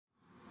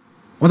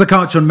On the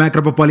couch on Mack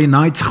Rapapali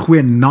nights,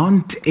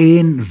 goeienaand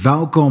en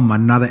welcome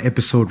another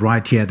episode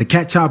right here. The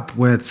catch up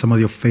with some of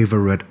your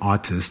favorite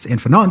artists. En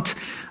vanaand,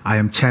 I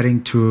am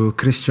chatting to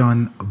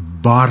Christiaan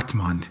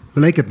Baartman.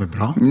 Hoe lyk dit my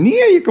bra?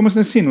 Nee, jy kom ons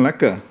nou sien,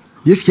 lekker.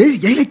 Jy's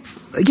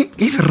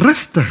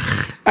rustig.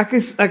 Ek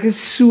is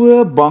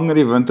so bang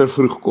dat die winter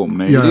vroeg kom,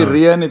 nee. Ja. Die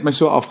reën het my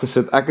so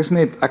afgesit. Ek is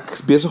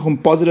besig om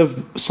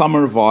positive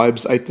summer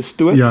vibes uit te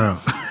stoot. Ja.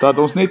 Dat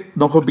ons net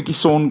nog 'n bietjie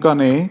son kan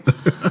hê.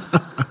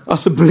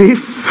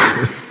 Asseblief.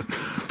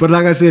 But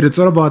like I said, it's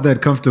all about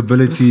that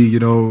comfortability, you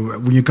know,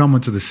 when you come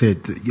onto the set,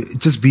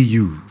 just be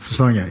you,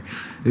 verstaan jy?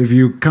 If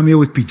you come here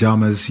with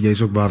pyjamas, jy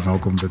is ook baie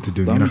welkom dit te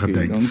doen enige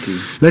tyd. Dankie.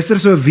 Luister,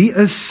 so wie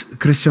is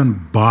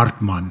Christiaan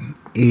Baartman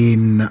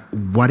en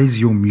what is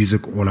your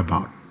music all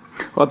about?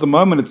 Well, at the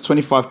moment it's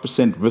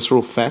 25%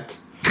 visceral fat,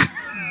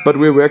 but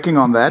we're working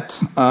on that.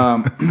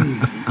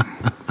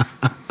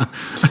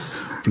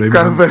 Blame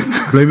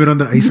it on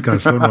the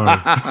icecast, don't worry.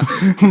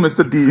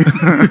 Mr. D.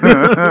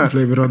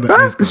 Blame it on the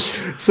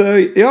icecast. So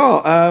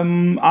yeah,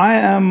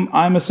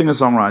 I'm a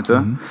singer-songwriter.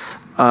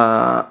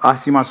 Mm-hmm. I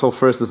see myself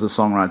first as a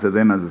songwriter,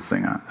 then as a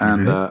singer,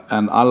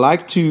 and I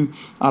like to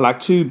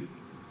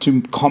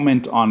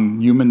comment on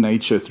human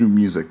nature through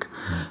music,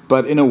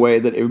 but in a way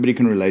that everybody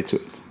can relate to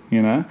it.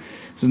 You know,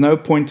 there's no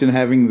point in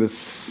having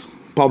this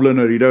Pablo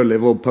Neruda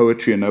level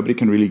poetry and nobody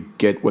can really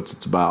get what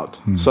it's about.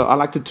 So I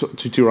like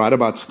to write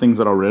about things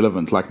that are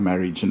relevant, like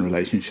marriage and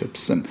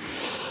relationships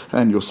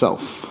and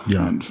yourself,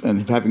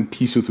 and having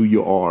peace with who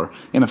you are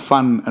in a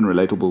fun and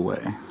relatable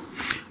way.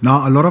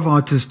 Now, a lot of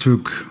artists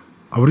took,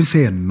 I wouldn't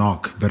say a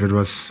knock, but it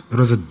was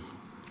a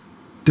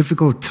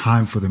difficult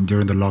time for them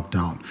during the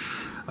lockdown.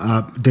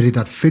 Did it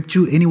affect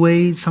you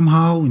anyway,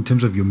 somehow, in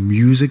terms of your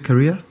music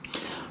career?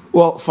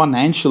 Well,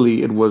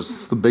 financially, it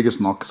was the biggest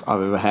knock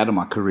I've ever had in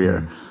my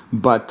career.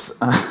 But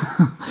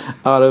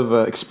out of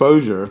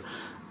exposure,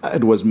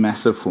 it was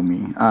massive for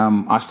me.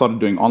 I started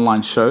doing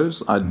online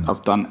shows.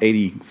 I've done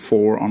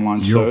 84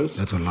 online shows.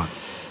 That's a lot.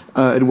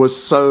 It was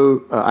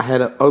so, I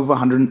had over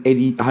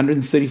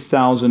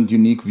 130,000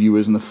 unique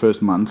viewers in the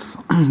first month.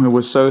 It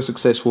was so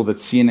successful that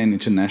CNN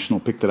International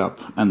picked it up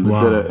and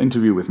did an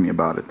interview with me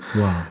about it.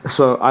 Wow.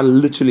 So I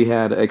literally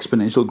had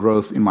exponential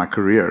growth in my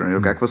career.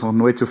 Ek was nog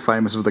nooit so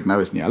famous as wat ek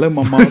nou is nie. Hallo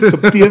mama, ek's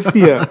op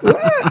TV.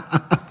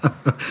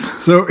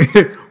 So,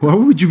 what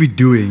would you be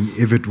doing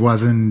if it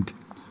wasn't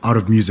out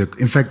of music?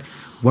 In fact,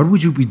 what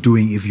would you be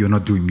doing if you're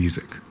not doing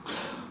music?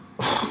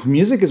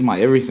 Music is my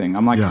everything.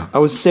 I'm like, I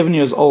was 7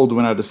 years old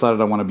when I decided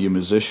I want to be a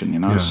musician, you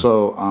know?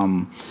 Yeah.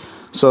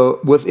 So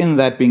within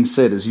that being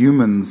said, as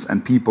humans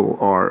and people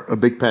are a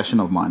big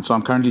passion of mine. So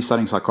I'm currently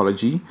studying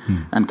psychology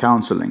and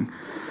counseling.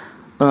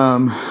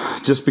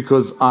 Just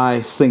because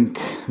I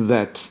think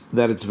that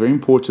it's very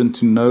important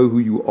to know who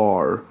you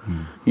are,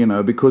 you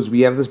know, because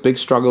we have this big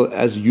struggle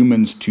as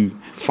humans to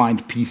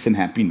find peace and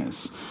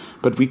happiness.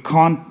 But we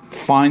can't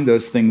find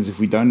those things if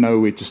we don't know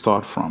where to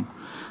start from.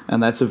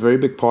 And that's a very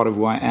big part of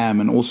who I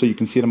am. And also you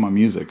can see it in my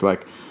music.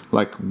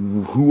 Like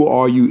who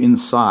are you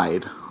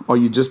inside? Are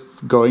you just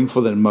going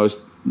for the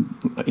most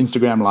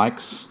Instagram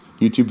likes,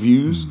 YouTube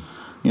views?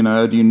 You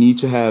know, do you need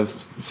to have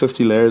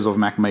 50 layers of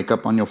MAC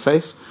makeup on your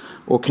face?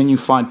 Or can you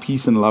find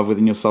peace and love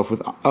within yourself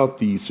without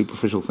these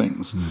superficial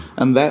things?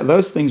 And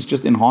those things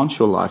just enhance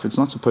your life. It's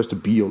not supposed to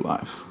be your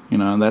life. You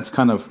know, and that's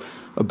kind of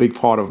a big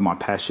part of my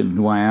passion,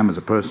 who I am as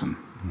a person.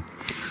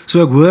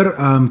 So ek hoor,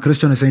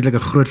 Christiaan is eintlik 'n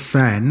groot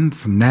fan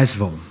van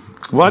Nashville.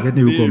 Wat? Ek weet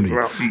nie hoekom nie.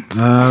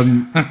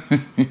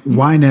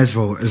 Why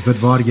Nashville? Is that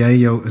waar jy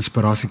jou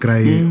inspirasie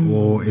kry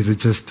or is it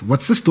just,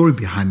 what's the story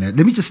behind it?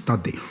 Let me just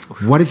start there.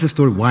 What is the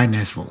story? Why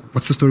Nashville?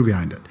 What's the story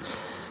behind it?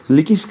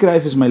 Liedjies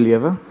skryf is my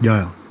lewe.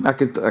 Ja. Ek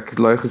het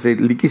lui gesê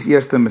liedjies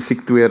eerste,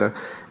 musiek tweede.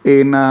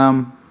 En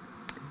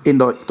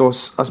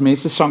daar's as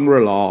mense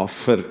songwriter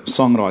vir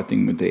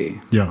songwriting moet hê.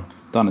 Ja.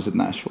 Dan is dit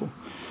Nashville.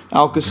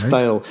 Elke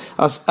styl,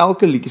 as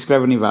elke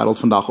liedjieskrywer in die wêreld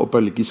vandag op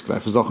 'n liedjie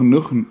skryf, is daar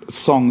genoeg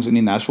songs in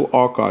die Nashville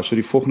Archives vir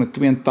die volgende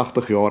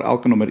 82 jaar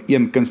elke nommer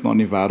 1 kunstenaar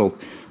in die wêreld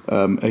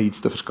iets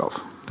te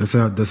verskaf. Dis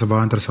 'n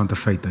baie interessante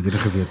feit, dat jy dit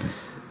geweet het.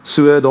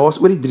 So daar's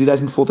oor die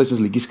 3000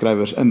 voltydse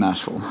liedjieskrywers in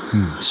Nashville.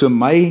 So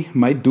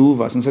my doel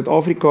was in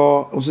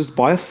Suid-Afrika, ons is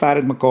baie ver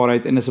uit mekaar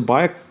uit en is 'n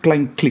baie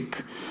klein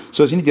kliek.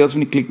 So as jy nie deel is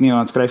van die kliek nie,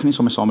 dan skryf jy nie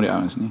sommer saam met die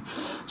ouens nie.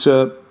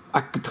 So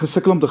ek het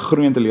gesukkel om te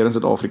groei en te leer in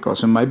Suid-Afrika.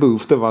 So my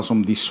behoefte was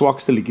om die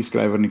swakste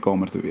liedjieskrywer in die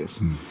kamer te wees.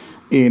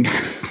 En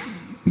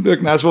toe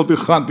ek Nashville toe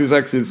gaan, toe sê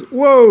ek sê,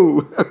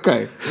 "Wow,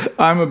 okay,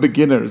 I'm a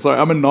beginner, so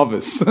I'm a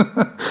novice."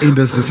 En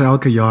dis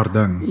elke jaar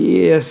ding.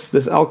 Yes,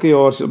 dis elke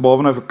jaar,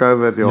 behalwe nou vir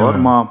COVID jaar,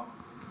 maar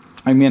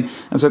I mean,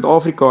 in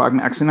Suid-Afrika,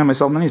 ek sien nou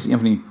myself nou nie as een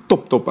van die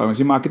top ouens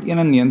nie, maar ek het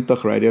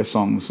 91 radio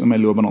songs in my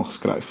loopbaan al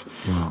geskryf.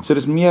 Wow. So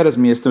dis meer as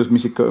meeste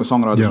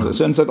songwriters.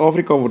 So in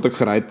Suid-Afrika word ek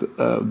gereid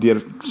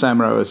deur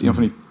VROU as een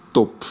van die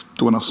top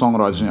 20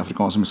 songwriters in die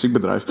Afrikaanse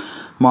musiekbedryf.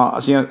 Maar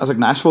as ek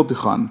Nashville toe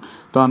gaan,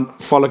 dan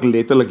val ek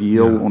letterlik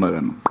heel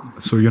onderin.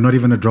 So you're not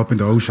even a drop in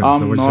the ocean.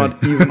 I'm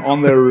not even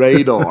on their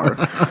radar.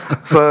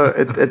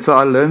 So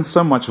I learn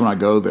so much when I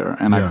go there,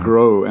 and I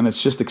grow, and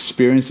it's just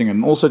experiencing,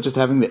 and also just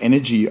having the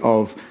energy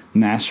of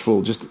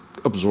Nashville, just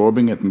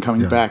absorbing it and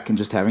coming back, and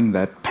just having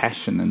that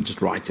passion and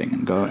just writing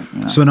and going. You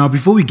know? So now,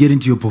 before we get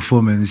into your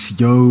performance,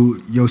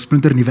 jou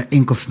splinter nuwe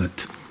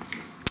enkelsnit,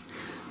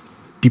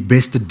 die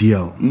beste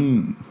deel.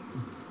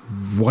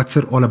 What's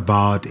it all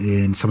about,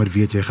 en saam met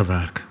wie het jy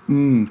gewerk?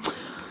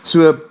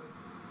 So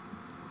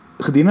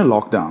gedurende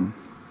lockdown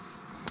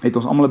het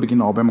ons almal 'n bietjie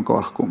naby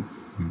mekaar gekom.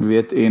 Jy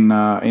weet,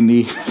 en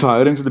die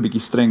verhoudings het 'n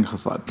bietjie streng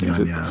gevat.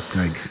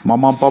 Kyk.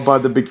 Mamma en pappa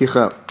het 'n bietjie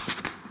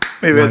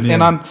jy weet, en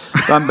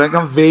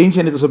dan wens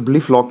jy net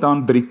asseblief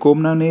lockdown breek,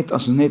 kom nou net,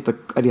 as ons net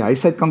uit die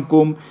huis uit kan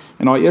kom,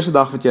 en na die eerste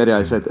dag wat jy uit die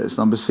huis uit is,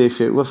 dan besef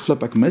jy,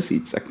 flip, ek mis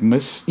iets, ek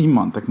mis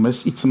iemand, ek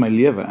mis iets in my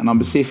lewe, en dan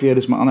besef jy,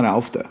 dis my ander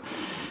helfte.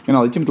 En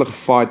al het jy met hulle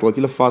gefight, al het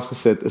jy hulle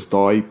vasgesit, is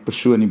daai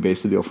persoon die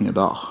beste deel van jou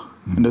dag.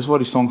 En dis waar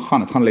die song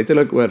gaan. Het gaan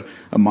letterlik oor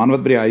 'n man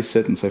wat by die huis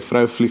sit en sy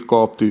vrou vlieg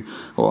Kaap toe.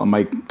 In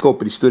my kop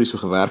het die storie so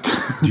gewerk.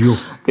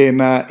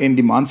 en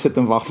die man sit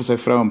en wag vir sy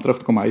vrou om terug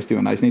te kom huis toe,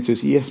 en hy's net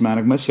soos, yes man,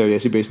 ek mis jou,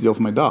 jy's die beste deel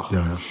van my dag.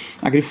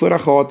 Ek het die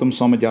voorreg gehad om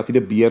saam met Jatti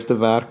de Beer te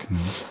werk.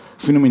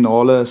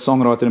 Fenominale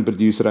songwriter en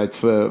producer uit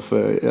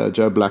vir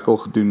Joe Blackwell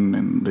gedoen,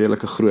 en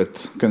redelike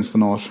groot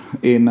kunstenaars.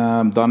 En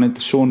dan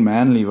het Sean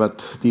Manley,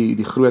 wat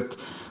die groot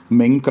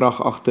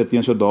mengkrag agter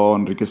teen so daar,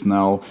 Enrique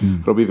Nel,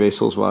 Robbie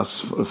Wessels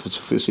was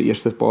vir sy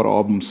eerste paar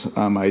albums,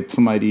 hy het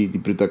vir my die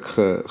produk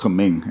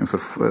gemeng en vir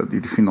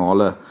die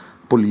finale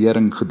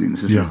polering gedoen,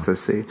 soos jy sou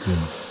sê.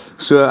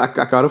 So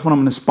ek hou van om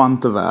in 'n span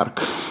te werk,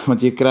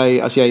 want jy kry,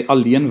 as jy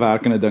alleen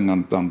werk in 'n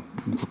ding, dan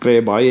kry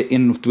jy baie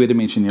een of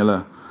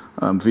tweedimensionele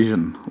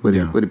vision oor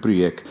die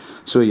projek.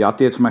 So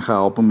Jatti het vir my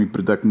gehelp om die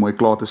produk mooi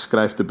klaar te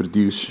skryf, te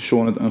produce.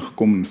 Sean het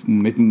ingekom,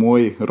 net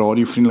mooi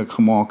radiovriendelik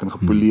gemaak en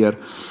gepoleer,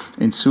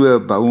 en so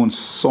bou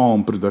ons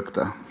saam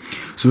produkte.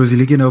 So is die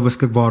liedjie nou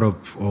beskikbaar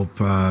op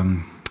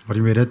wat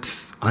jy weet dit,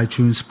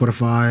 iTunes,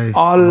 Spotify,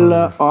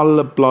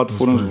 alle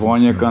platforms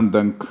waarna jy kan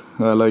dink.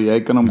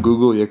 Jy kan hom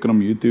Google, jy kan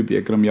hom YouTube,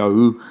 jy kan hom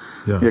Yahoo,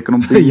 jy kan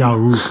hom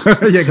Yahoo.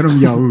 Jy kan hom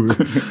Yahoo.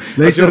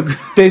 Luister,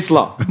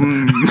 Tesla.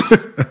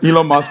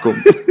 Elon Musk kom.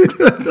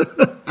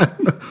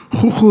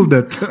 Google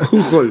dit.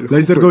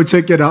 Luister, go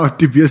check it out.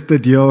 Die beste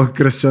deel,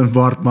 Christiaan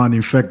Baartman.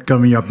 In fact,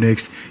 coming up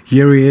next,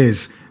 here he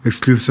is,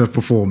 exclusive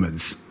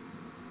performance.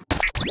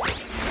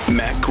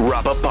 Mack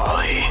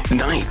Rapapali,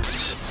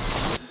 Nights,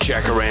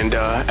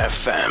 Jacaranda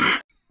FM.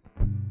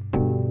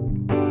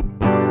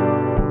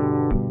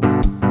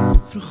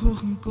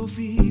 Vroegoggend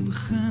koffie,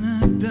 begin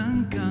ek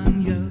dink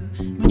aan jou,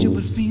 met jou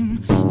parfum,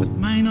 wat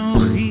my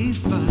nog hier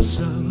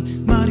vashou,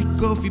 maar die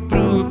koffie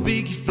proe 'n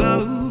bietjie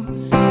flou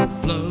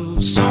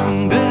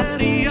sonder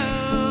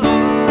jou.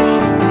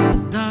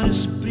 Daar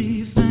is 'n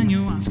brief en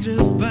jou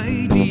aanskrif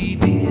by die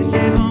deur,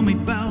 jy wou my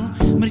bel,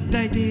 maar die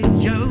tyd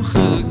het jou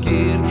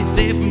gekeer, jy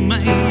sê vir my,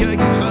 jy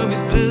kan gou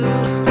weer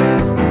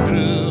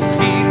terug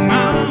hier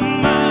na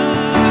my.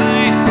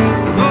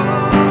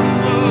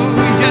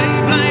 Jy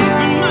bly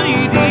vir my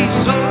die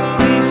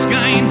son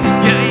skyn,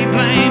 jy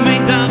bly my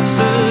dag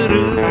se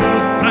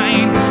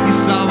refrein, jy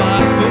sal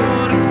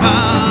waarvoor ek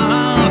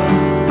wag,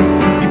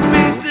 die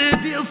beste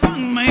deel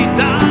van my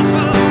dag.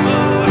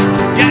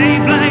 Jy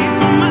bly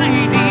vir my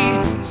die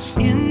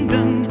een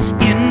ding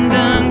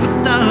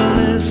wat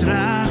alles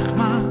reg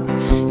maak,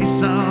 jy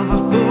sal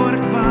waarvoor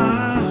ek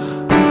wag,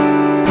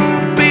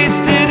 die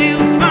beste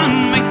deel van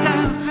my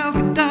dag,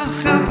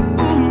 elke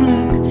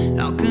oomblik,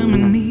 elke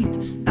minuut,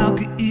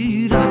 elke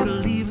uur, elke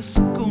liewe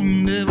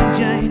sekonde, want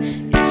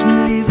jy's my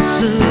liewe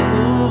se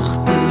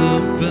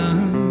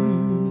ogtepunt.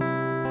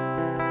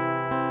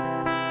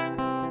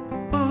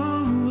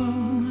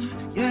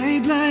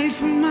 Jy bly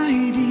vir my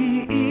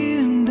die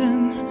een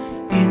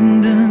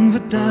ding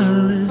wat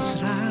alles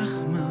reg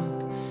maak,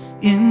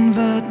 een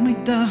wat my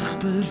dag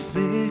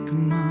perfek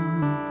maak.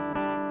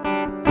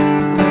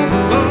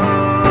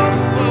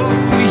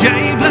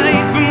 Jy bly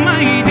vir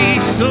my die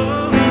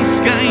son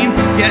skyn,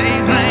 jy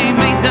bly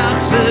my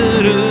dag se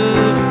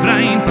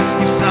refrein,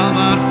 jy sal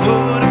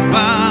waarvoor ek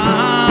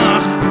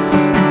wag,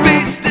 die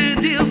beste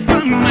deel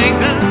van my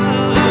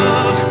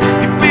dag,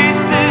 die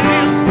beste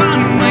deel van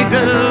my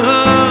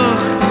dag,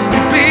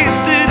 die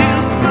beste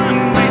deel van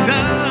my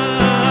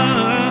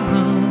dag.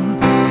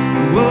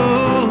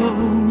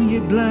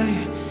 Jy bly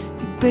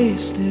die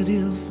beste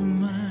deel van